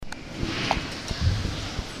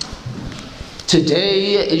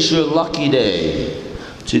Today is your lucky day.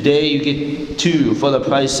 Today you get 2 for the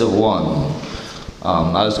price of 1.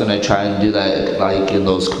 I was going to try and do that like in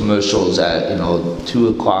those commercials at 2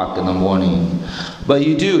 o'clock in the morning. But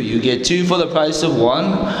you get 2 for the price of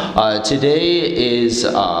 1. Today is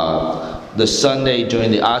the Sunday during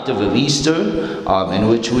the octave of Easter, in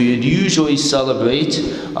which we would usually celebrate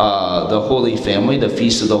the Holy Family, the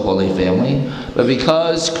Feast of the Holy Family. But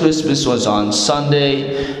because Christmas was on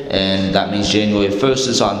Sunday, and that means January 1st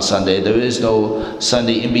is on Sunday, there is no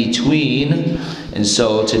Sunday in between. And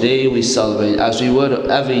so today we celebrate, as we would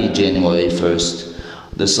every January 1st,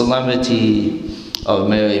 the solemnity of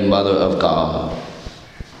Mary, Mother of God.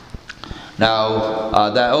 Now,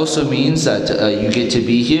 that also means that you get to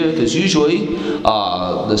be here, because usually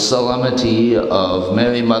the solemnity of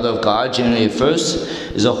Mary, Mother of God, January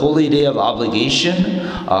 1st, is a holy day of obligation,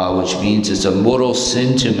 which means it's a mortal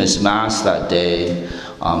sin to miss Mass that day.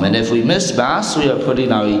 And if we miss Mass, we are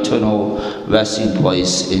putting our eternal resting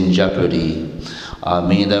place in jeopardy.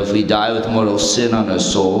 Meaning that if we die with mortal sin on our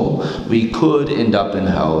soul, we could end up in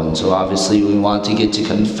hell. And so obviously we want to get to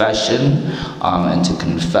confession and to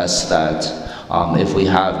confess that if we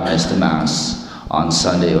have missed Mass on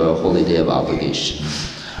Sunday or a holy day of obligation.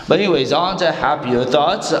 But anyways, on to happier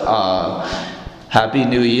thoughts. Happy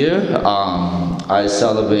New Year. I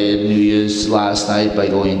celebrated New Year's last night by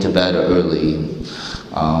going to bed early.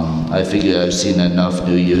 I figure I've seen enough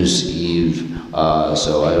New Year's Eve,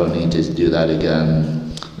 so I don't need to do that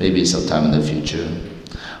again, maybe sometime in the future.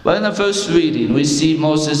 But in the first reading, we see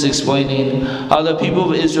Moses explaining how the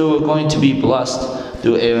people of Israel were going to be blessed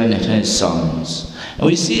through Aaron and his sons. And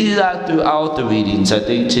we see that throughout the readings, I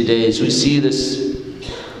think, today, as we see this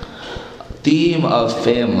theme of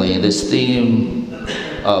family, this theme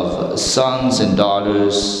of sons and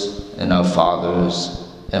daughters and of fathers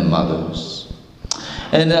and mothers.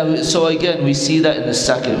 And so again, we see that in the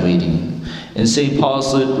second reading, in St.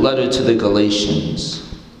 Paul's letter to the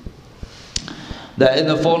Galatians, that in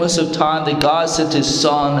the fullness of time that God sent his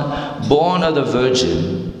Son, born of the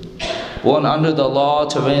Virgin, born under the law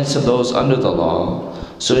to ransom those under the law,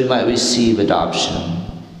 so he might receive adoption.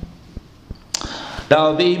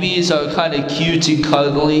 Now babies are kind of cute and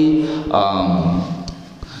cuddly,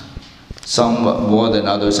 some more than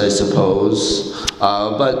others I suppose,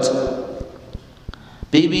 but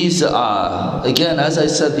babies, again, as I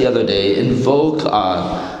said the other day, invoke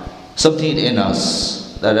something in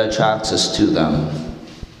us that attracts us to them.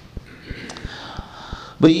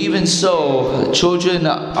 But even so, children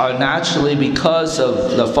are naturally, because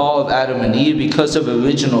of the fall of Adam and Eve, because of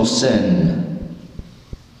original sin,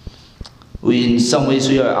 in some ways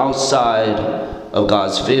we are outside of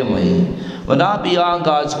God's family. We're not beyond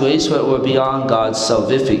God's grace, but we're beyond God's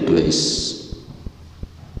salvific grace.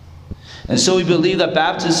 And so we believe that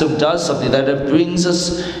baptism does something, that it brings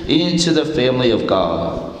us into the family of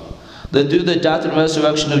God. That through the death and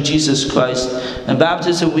resurrection of Jesus Christ and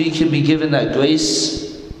baptism, we can be given that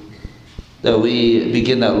grace, that we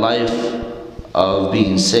begin that life of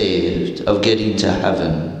being saved, of getting to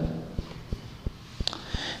heaven.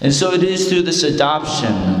 And so it is through this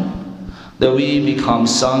adoption that we become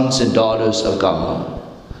sons and daughters of God.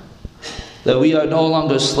 That we are no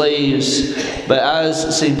longer slaves, but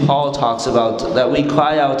as St. Paul talks about, that we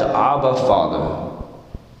cry out, Abba, Father.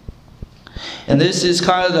 And this is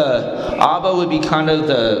kind of Abba would be kind of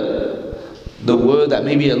the word that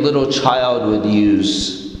maybe a little child would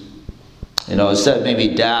use. Instead of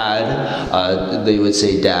maybe dad, they would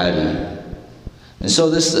say daddy. And so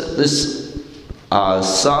this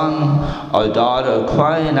son or daughter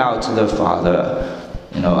crying out to their father,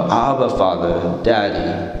 Abba, Father,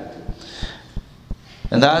 Daddy.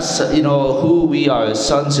 And that's, who we are as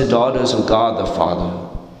sons and daughters of God the Father.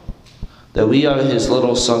 That we are his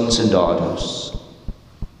little sons and daughters.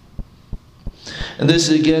 And this,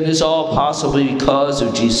 again, is all possible because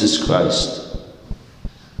of Jesus Christ.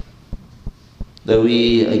 That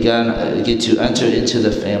we, again, get to enter into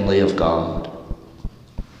the family of God.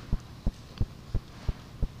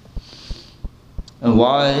 And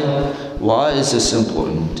why is this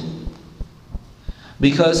important?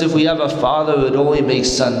 Because if we have a father, it only makes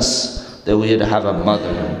sense that we would have a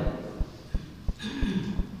mother.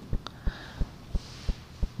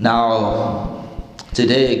 Now,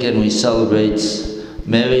 today again we celebrate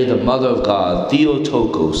Mary, the Mother of God,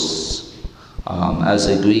 Theotokos, as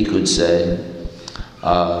a Greek would say,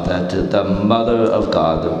 that the Mother of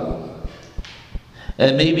God.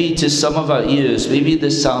 And maybe to some of our ears, maybe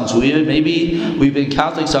this sounds weird. Maybe we've been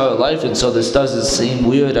Catholics our life, and so this doesn't seem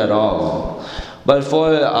weird at all. But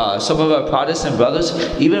for some of our Protestant brothers,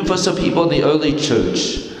 even for some people in the early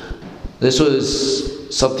church, this was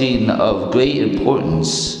something of great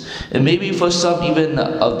importance, and maybe for some even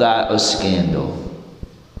of that a scandal.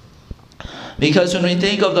 Because when we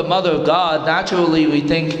think of the Mother of God, naturally we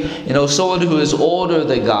think, someone who is older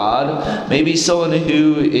than God, maybe someone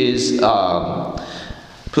who is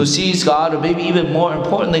precedes God, or maybe even more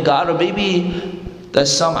important than God, or maybe that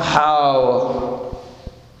somehow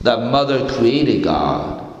that mother created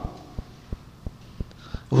God.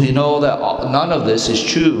 We know that none of this is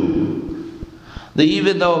true. That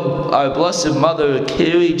even though our Blessed Mother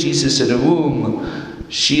carried Jesus in her womb,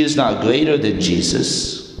 she is not greater than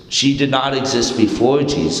Jesus. She did not exist before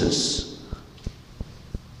Jesus.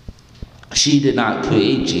 She did not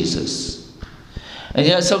create Jesus. And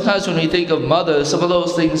yet sometimes when we think of mother, some of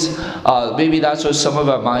those things, maybe that's where some of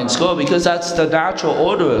our minds go, because that's the natural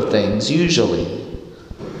order of things, usually.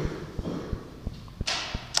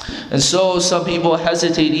 And so some people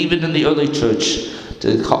hesitate, even in the early church,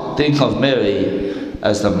 to think of Mary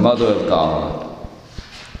as the Mother of God.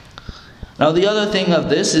 Now the other thing of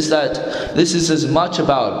this is that this is as much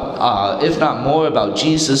about, if not more about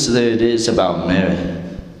Jesus than it is about Mary.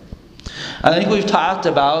 I think we've talked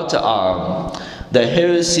about the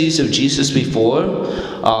heresies of Jesus before,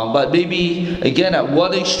 but maybe again at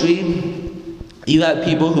one extreme, you had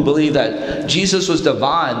people who believe that Jesus was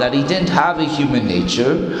divine, that he didn't have a human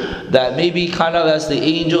nature, that maybe kind of as the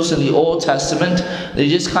angels in the Old Testament, they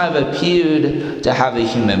just kind of appeared to have a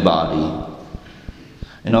human body.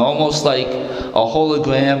 Almost like a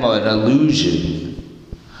hologram or an illusion.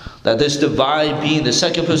 That this divine being, the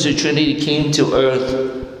second person of the Trinity, came to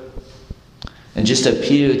earth and just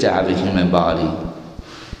appeared to have a human body.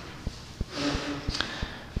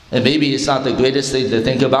 And maybe it's not the greatest thing to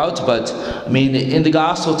think about, but in the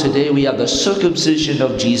gospel today we have the circumcision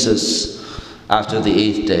of Jesus after the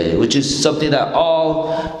 8th day, which is something that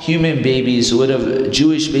all human babies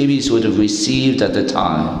Jewish babies would have received at the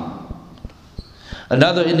time.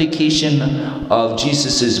 Another indication of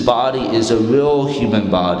Jesus' body is a real human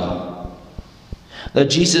body. That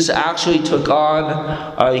Jesus actually took on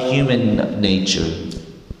our human nature.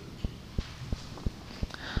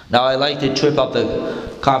 Now I like to trip up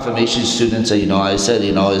the confirmation students. I said,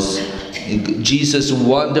 is Jesus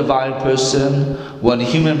one divine person, one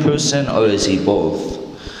human person, or is he both?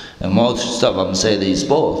 And most of them say that he's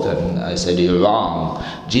both. And I said, you're wrong.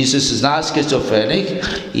 Jesus is not schizophrenic.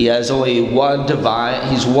 He has only one divine,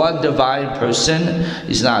 he's one divine person.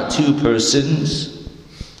 He's not two persons.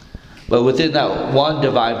 But within that one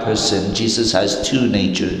divine person, Jesus has two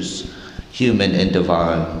natures, human and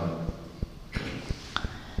divine.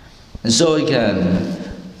 And so again,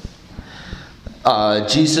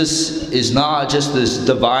 Jesus is not just this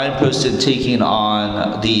divine person taking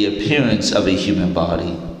on the appearance of a human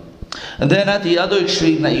body. And then at the other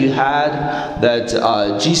extreme that you had,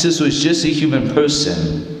 that Jesus was just a human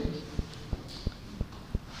person.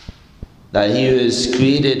 That he was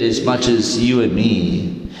created as much as you and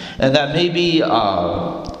me. And that maybe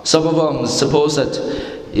some of them suppose that,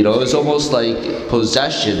 it's almost like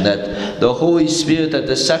possession, that the Holy Spirit, that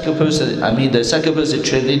the second person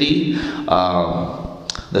Trinity,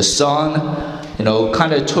 the Son,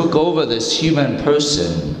 kind of took over this human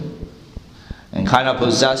person and kind of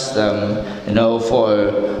possessed them,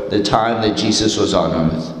 for the time that Jesus was on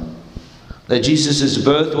earth. That Jesus'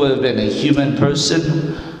 birth would have been a human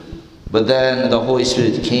person, but then the Holy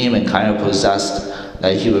Spirit came and kind of possessed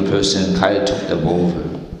that human person and kind of took them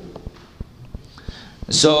over.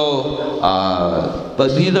 So,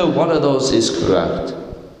 but neither one of those is correct.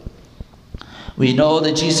 We know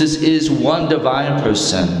that Jesus is one divine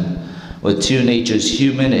person with two natures,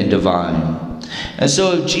 human and divine. And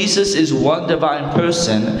so if Jesus is one divine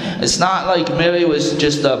person, it's not like Mary was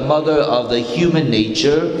just the mother of the human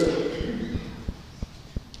nature.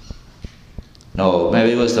 No,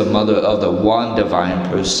 Mary was the mother of the one divine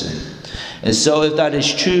person. And so if that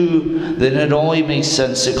is true, then it only makes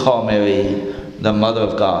sense to call Mary the Mother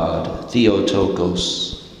of God,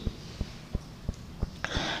 Theotokos.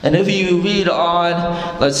 And if you read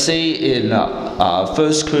on, let's say in 1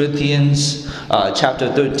 Corinthians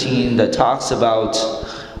chapter 13, that talks about,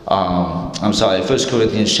 1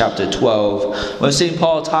 Corinthians chapter 12, when St.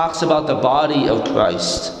 Paul talks about the body of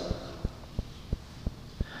Christ.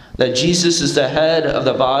 That Jesus is the head of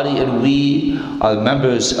the body and we are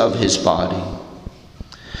members of his body.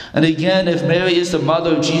 And again, if Mary is the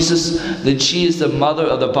mother of Jesus, then she is the mother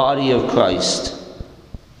of the body of Christ,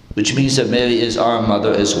 which means that Mary is our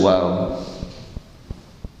mother as well.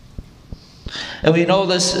 And we know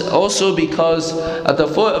this also because at the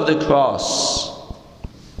foot of the cross,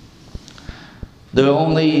 the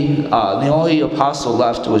only apostle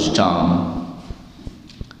left was John.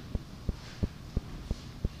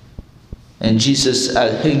 And Jesus,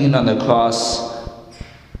 hanging on the cross,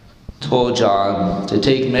 told John to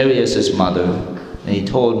take Mary as his mother, and he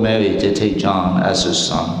told Mary to take John as her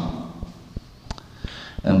son.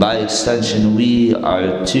 And by extension, we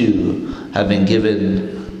are too have been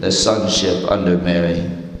given the sonship under Mary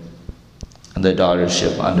and the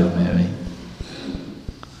daughtership under Mary.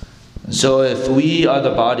 And so if we are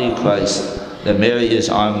the body of Christ, then Mary is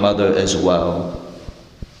our mother as well.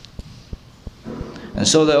 And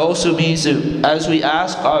so that also means that as we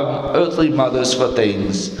ask our earthly mothers for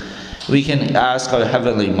things, we can ask our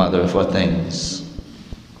heavenly mother for things.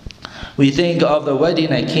 We think of the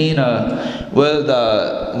wedding at Cana, where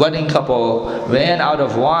the wedding couple ran out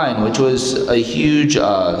of wine, which was a huge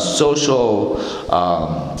social,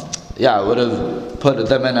 would have put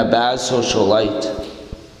them in a bad social light.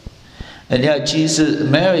 And yet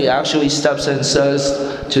Mary actually steps in and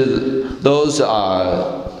says to those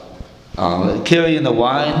carrying the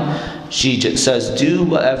wine, she says, do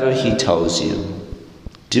whatever he tells you.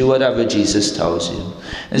 Do whatever Jesus tells you.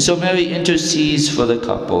 And so Mary intercedes for the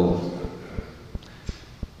couple.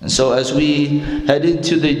 And so as we head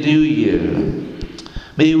into the new year,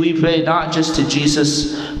 may we pray not just to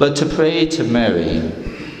Jesus, but to pray to Mary,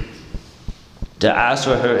 to ask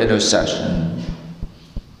for her intercession.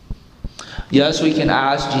 Yes, we can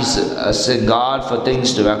ask Jesus and God for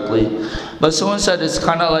things directly, but someone said it's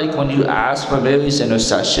kind of like when you ask for Mary's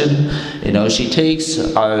intercession, she takes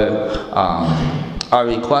our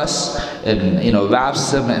requests and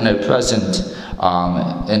wraps them in her present,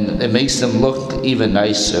 and it makes them look even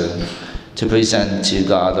nicer to present to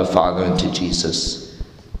God the Father and to Jesus.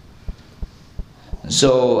 And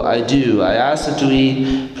so I ask that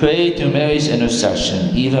we pray through Mary's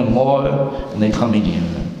intercession even more in the coming year,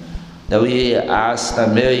 that we ask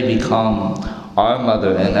that Mary become our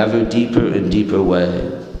mother in ever deeper and deeper way.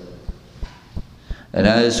 And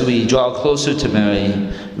as we draw closer to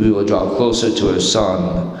Mary, we will draw closer to her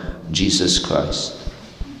Son, Jesus Christ.